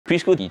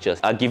Preschool teachers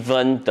are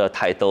given the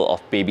title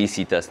of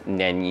babysitters,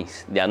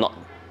 nannies. They are not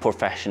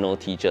professional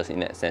teachers in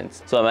that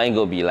sense. So am I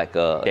going to be like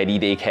a daddy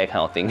daycare kind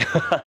of thing?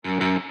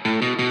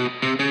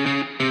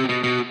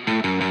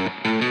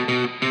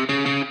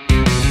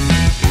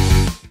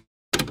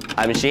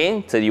 I'm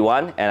Shane,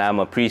 31, and I'm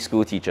a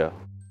preschool teacher.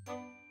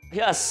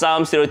 Here are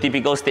some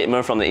stereotypical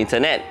statements from the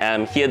internet,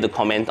 and I'm here to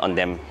comment on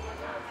them.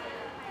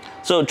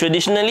 So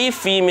traditionally,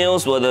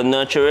 females were the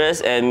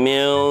nurturers and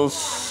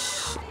males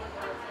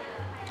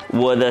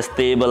were the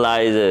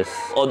stabilizers.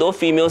 Although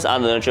females are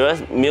the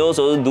nurturers, males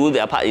also do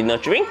their part in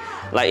nurturing.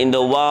 Like in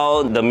the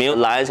wild, the male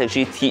lions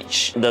actually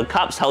teach the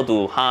cubs how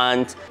to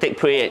hunt, take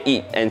prey and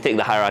eat, and take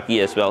the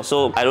hierarchy as well.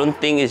 So I don't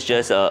think it's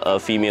just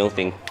a female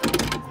thing.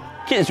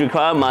 Kids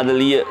require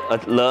motherly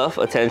love,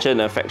 attention,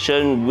 and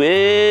affection,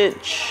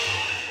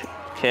 which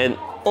can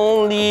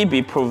only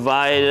be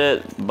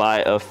provided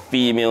by a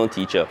female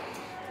teacher.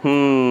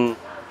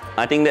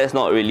 I think that's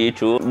not really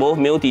true. Both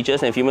male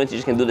teachers and female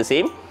teachers can do the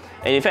same.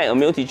 And in fact, a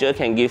male teacher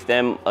can give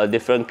them a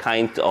different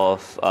kind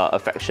of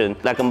affection,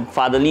 like a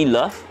fatherly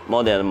love,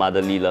 more than a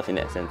motherly love in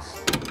that sense.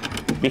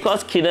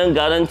 Because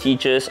kindergarten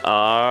teachers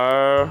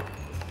are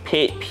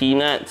paid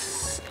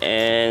peanuts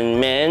and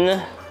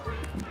men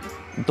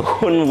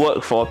don't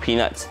work for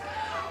peanuts.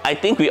 I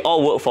think we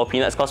all work for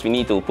peanuts because we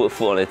need to put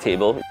food on the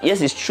table.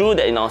 Yes, it's true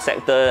that in our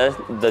sector,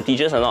 the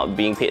teachers are not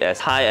being paid as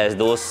high as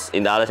those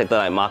in the other sector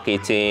like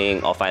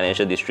marketing or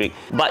financial district.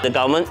 But the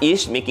government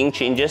is making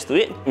changes to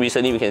it.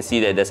 Recently, we can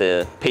see that there's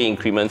a pay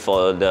increment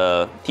for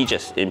the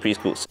teachers in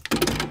preschools.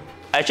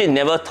 I actually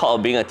never thought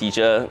of being a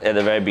teacher at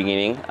the very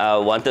beginning. I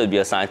wanted to be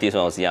a scientist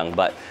when I was young,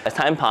 but as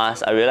time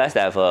passed, I realized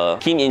that I have a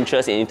keen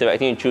interest in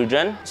interacting with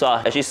children, so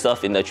I actually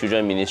served in the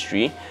children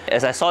ministry.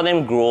 As I saw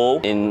them grow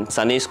in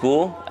Sunday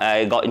school,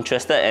 I got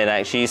interested and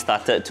I actually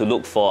started to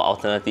look for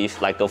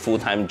alternatives like a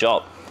full-time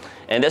job.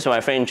 And that's when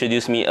my friend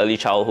introduced me early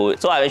childhood.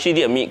 So I actually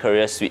did a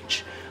mid-career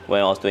switch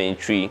when I was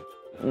 23.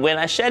 When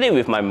I shared it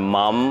with my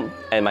mom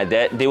and my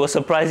dad, they were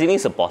surprisingly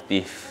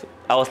supportive.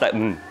 I was like,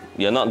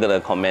 you're not gonna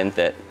comment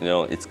that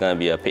it's gonna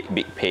be a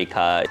big pay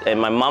cut.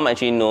 And my mom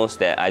actually knows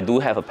that I do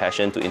have a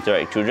passion to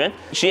interact with children.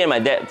 She and my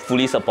dad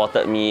fully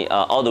supported me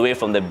all the way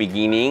from the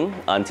beginning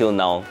until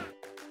now.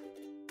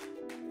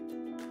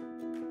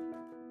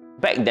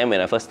 Back then when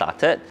I first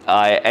started,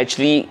 I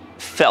actually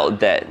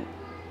felt that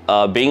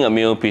being a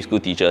male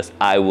preschool teacher,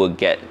 I would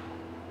get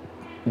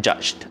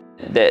judged.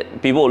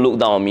 That people will look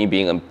down on me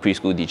being a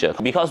preschool teacher.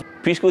 Because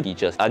preschool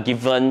teachers are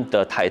given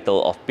the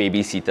title of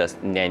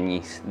babysitters,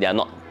 nannies. They are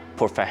not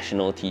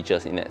professional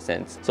teachers in that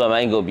sense. So am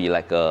I going to be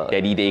like a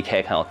daddy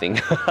daycare kind of thing?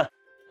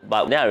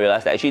 But then I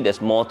realized that actually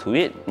there's more to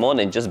it, more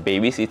than just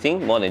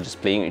babysitting, more than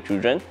just playing with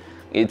children.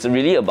 It's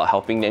really about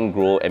helping them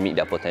grow and meet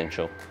their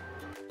potential.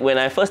 When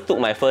I first took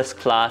my first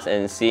class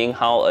and seeing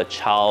how a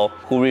child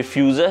who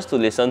refuses to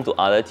listen to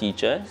other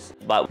teachers,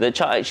 but the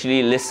child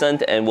actually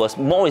listened and was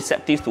more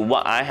receptive to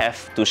what I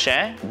have to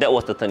share, that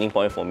was the turning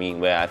point for me,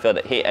 where I felt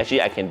that, hey,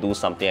 actually I can do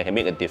something, I can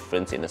make a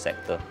difference in the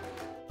sector.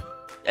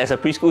 As a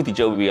preschool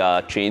teacher, we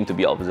are trained to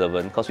be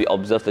observant because we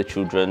observe the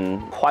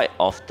children quite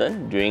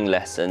often during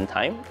lesson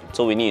time.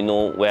 So we need to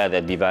know where are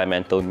their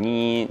developmental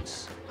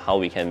needs, how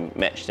we can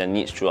match their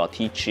needs through our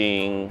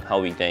teaching, how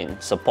we can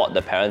support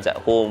the parents at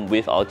home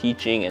with our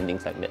teaching and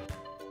things like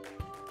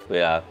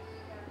that.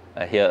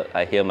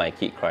 I hear my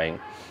kid crying.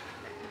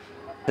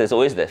 There's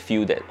always that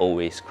few that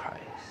always cries.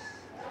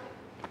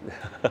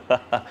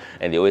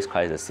 And they always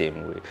cry the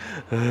same way.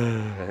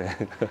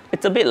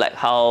 It's a bit like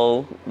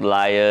how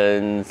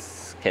lions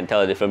can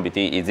tell the difference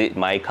between is it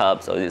my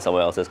cubs or is it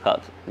someone else's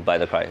cubs by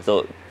the cry.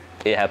 So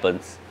it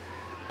happens.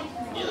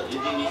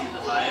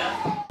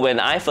 When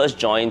I first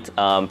joined,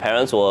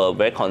 parents were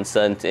very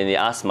concerned and they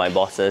asked my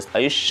bosses,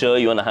 are you sure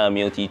you want to hire a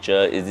male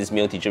teacher? Is this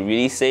male teacher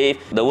really safe?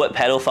 The word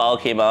pedophile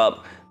came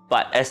up.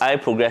 But as I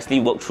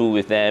progressively worked through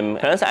with them,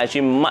 parents are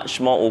actually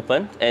much more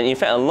open. And in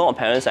fact, a lot of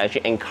parents are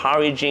actually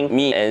encouraging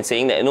me and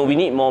saying that we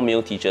need more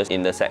male teachers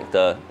in the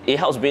sector. It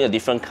helps bring a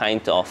different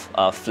kind of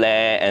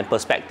flair and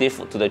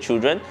perspective to the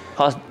children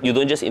because you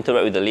don't just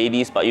interact with the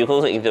ladies, but you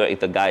also interact with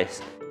the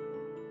guys.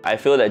 I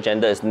feel that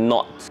gender is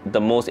not the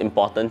most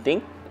important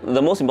thing. The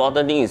most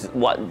important thing is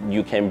what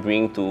you can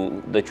bring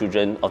to the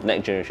children of the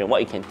next generation, what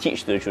you can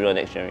teach to the children of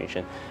the next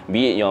generation.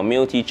 Be it your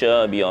male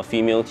teacher, be your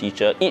female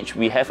teacher, each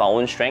we have our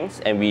own strengths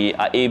and we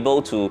are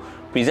able to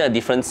present a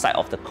different side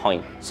of the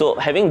coin. So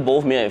having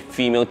both male and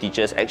female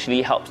teachers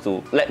actually helps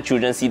to let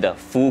children see the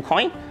full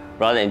coin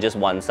rather than just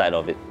one side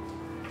of it.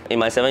 In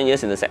my 7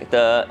 years in the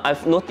sector,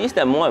 I've noticed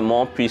that more and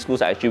more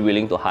preschools are actually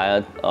willing to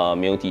hire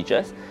male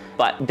teachers.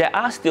 But there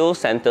are still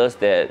centers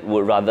that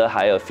would rather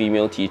hire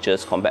female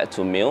teachers compared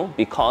to male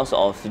because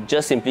of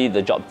just simply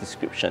the job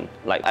description.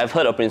 Like I've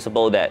heard a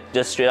principal that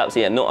just straight up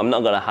say, no, I'm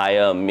not going to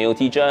hire a male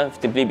teacher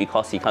simply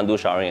because he can't do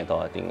showering at all.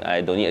 I think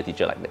I don't need a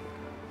teacher like that.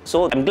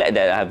 So I'm glad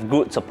that I have a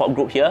good support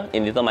group here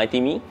in Little Mighty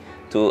Me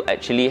to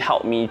actually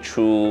help me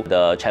through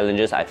the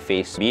challenges I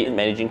face, be it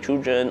managing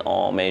children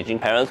or managing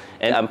parents.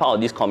 And I'm part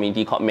of this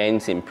community called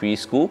Men's in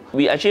Preschool.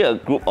 We actually a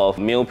group of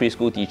male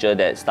preschool teachers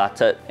that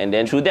started, and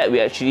then through that we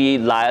actually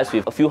liaise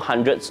with a few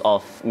hundreds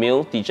of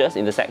male teachers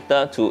in the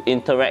sector to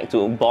interact,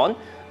 to bond,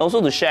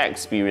 also to share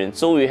experience.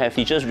 So we have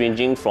teachers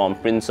ranging from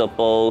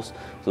principals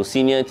to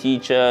senior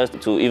teachers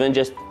to even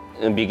just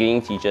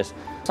beginning teachers.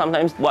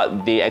 Sometimes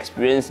what they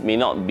experience may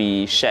not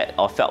be shared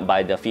or felt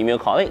by their female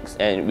colleagues,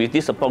 and with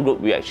this support group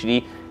we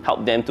actually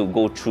help them to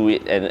go through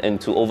it and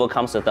to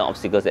overcome certain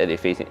obstacles that they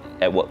face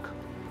at work.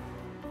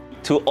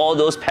 To all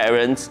those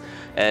parents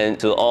and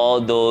to all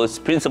those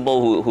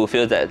principals who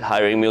feel that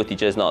hiring male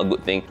teachers is not a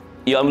good thing,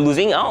 you are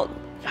losing out.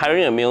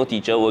 Hiring a male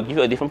teacher will give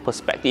you a different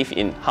perspective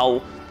in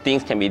how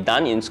things can be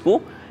done in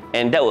school,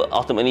 and that will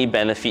ultimately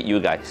benefit you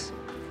guys.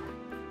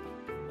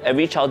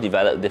 Every child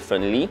develops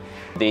differently.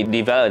 They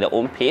develop at their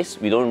own pace.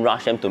 We don't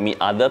rush them to meet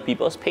other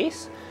people's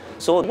pace.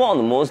 So one of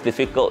the most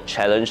difficult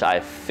challenges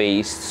I've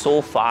faced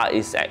so far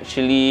is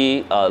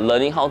actually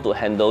learning how to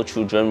handle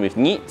children with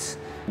needs,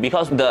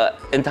 because the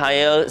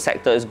entire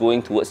sector is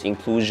going towards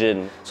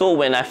inclusion. So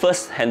when I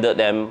first handled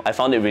them, I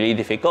found it really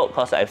difficult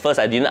because at first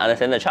I didn't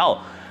understand the child.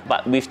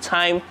 But with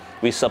time,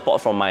 with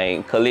support from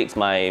my colleagues,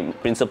 my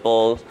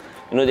principals,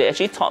 they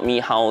actually taught me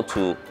how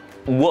to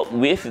work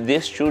with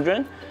these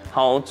children,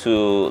 how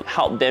to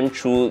help them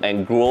through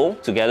and grow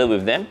together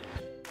with them.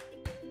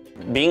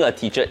 Being a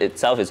teacher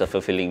itself is a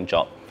fulfilling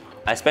job.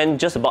 I spend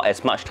just about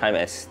as much time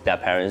as their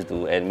parents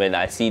do, and when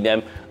I see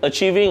them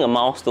achieving a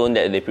milestone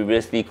that they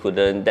previously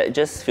couldn't, that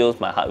just fills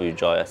my heart with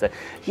joy. I was like,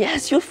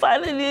 yes, you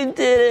finally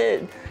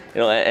did it!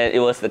 And it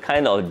was the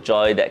kind of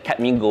joy that kept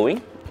me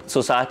going.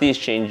 Society is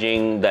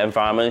changing, the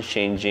environment is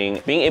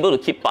changing. Being able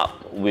to keep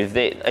up with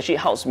it actually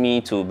helps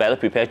me to better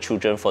prepare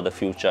children for the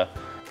future.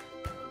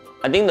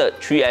 I think the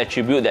 3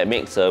 attributes that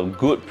makes a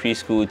good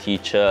preschool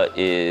teacher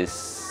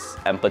is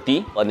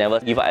empathy, a never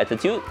give up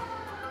attitude,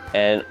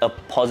 and a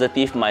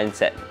positive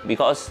mindset.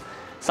 Because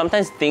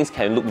sometimes things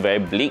can look very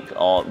bleak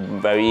or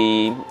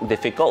very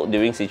difficult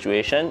during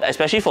situation.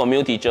 Especially for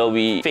male teacher,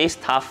 we face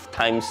tough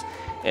times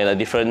in a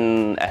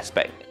different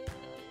aspect.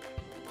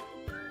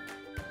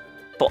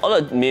 For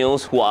all the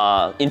males who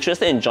are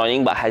interested in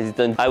joining but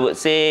hesitant, I would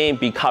say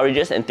be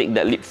courageous and take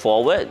that leap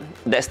forward.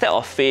 That step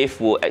of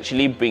faith will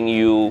actually bring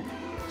you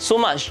so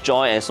much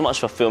joy and so much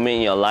fulfillment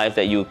in your life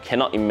that you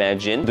cannot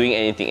imagine doing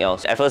anything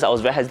else. At first I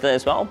was very hesitant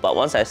as well, but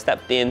once I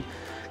stepped in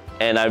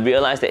and I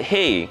realized that,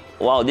 hey,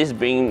 wow, this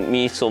brings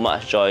me so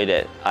much joy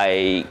that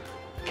I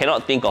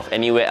cannot think of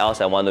anywhere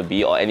else I want to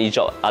be or any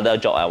other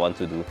job I want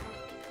to do.